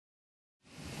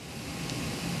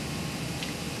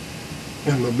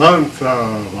In the month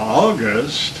of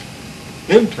August,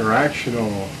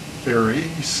 interactional theory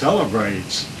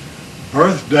celebrates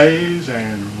birthdays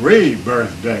and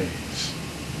rebirthdays.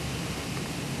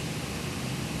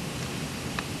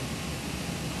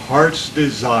 Heart's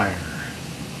desire.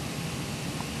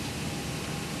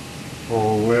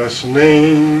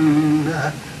 Listening,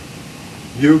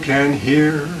 you can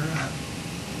hear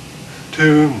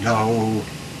to know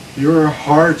your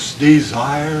heart's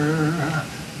desire.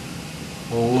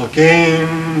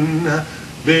 Looking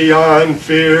beyond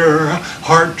fear,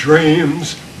 heart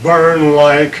dreams burn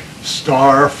like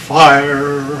star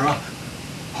fire.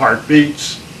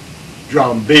 Heartbeats,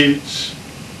 drum beats,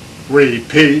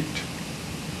 repeat.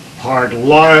 Heart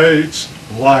lights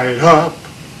light up,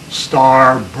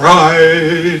 star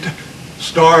bright.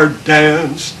 Star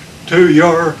dance to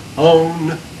your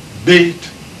own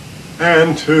beat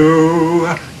and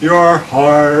to your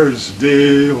heart's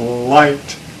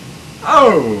delight.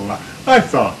 Oh, I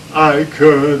thought I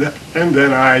could, and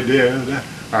then I did.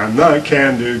 I'm the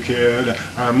can-do kid,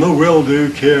 I'm the will-do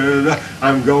kid.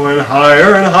 I'm going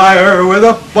higher and higher with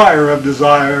a fire of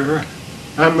desire.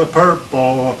 I'm the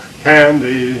purple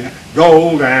candy,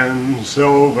 gold and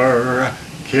silver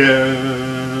kid.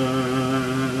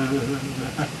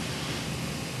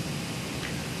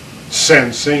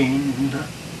 Sensing,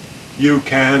 you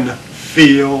can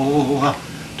feel,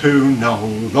 to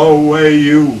know the way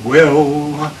you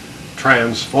will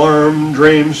transform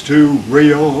dreams to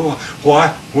real,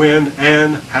 what, when,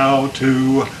 and how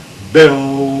to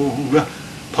build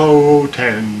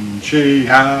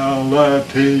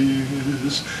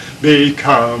potentialities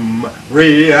become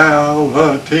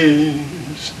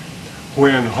realities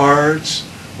when hearts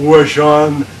wish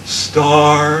on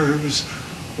stars.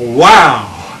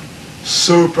 Wow!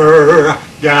 Super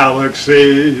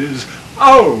galaxies.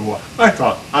 Oh, I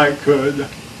thought I could,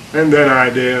 and then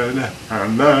I did.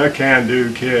 I'm the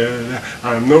can-do kid,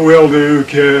 I'm the will-do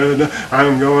kid.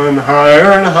 I'm going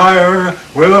higher and higher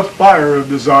with a fire of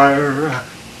desire.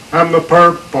 I'm the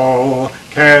purple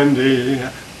candy,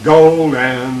 gold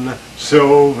and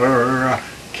silver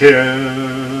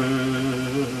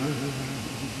kid.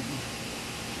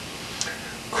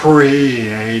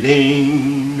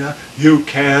 Creating, you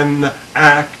can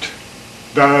act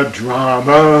the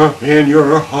drama in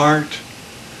your heart.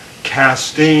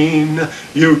 Casting,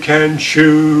 you can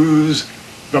choose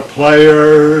the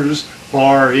players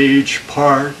for each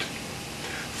part.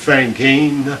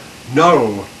 Thinking,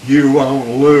 no, you won't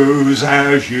lose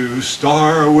as you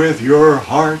star with your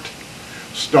heart.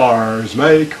 Stars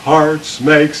make hearts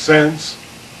make sense,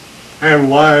 and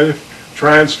life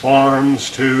transforms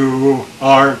to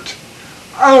art.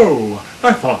 Oh,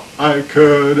 I thought I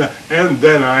could, and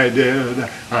then I did.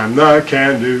 I'm the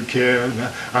can-do kid,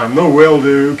 I'm the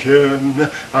will-do kid.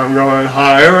 I'm going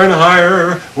higher and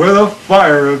higher with a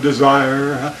fire of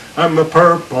desire. I'm the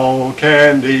purple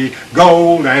candy,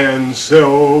 gold and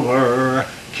silver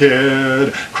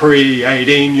kid.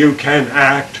 Creating, you can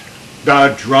act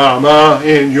the drama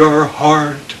in your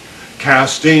heart.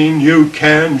 Casting, you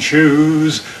can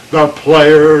choose the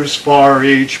players for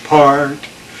each part.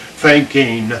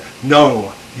 Thinking,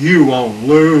 no, you won't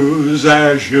lose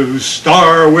as you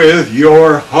star with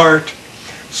your heart.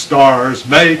 Stars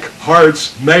make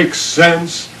hearts make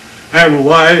sense, and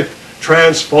life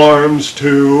transforms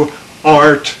to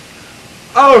art.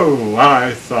 Oh,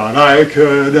 I thought I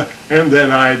could, and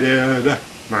then I did.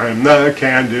 I'm the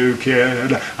can-do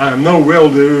kid, I'm the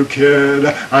will-do kid.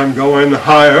 I'm going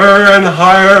higher and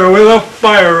higher with a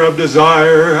fire of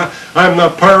desire. I'm the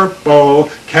purple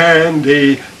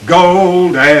candy,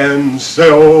 gold and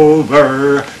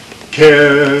silver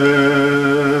kid.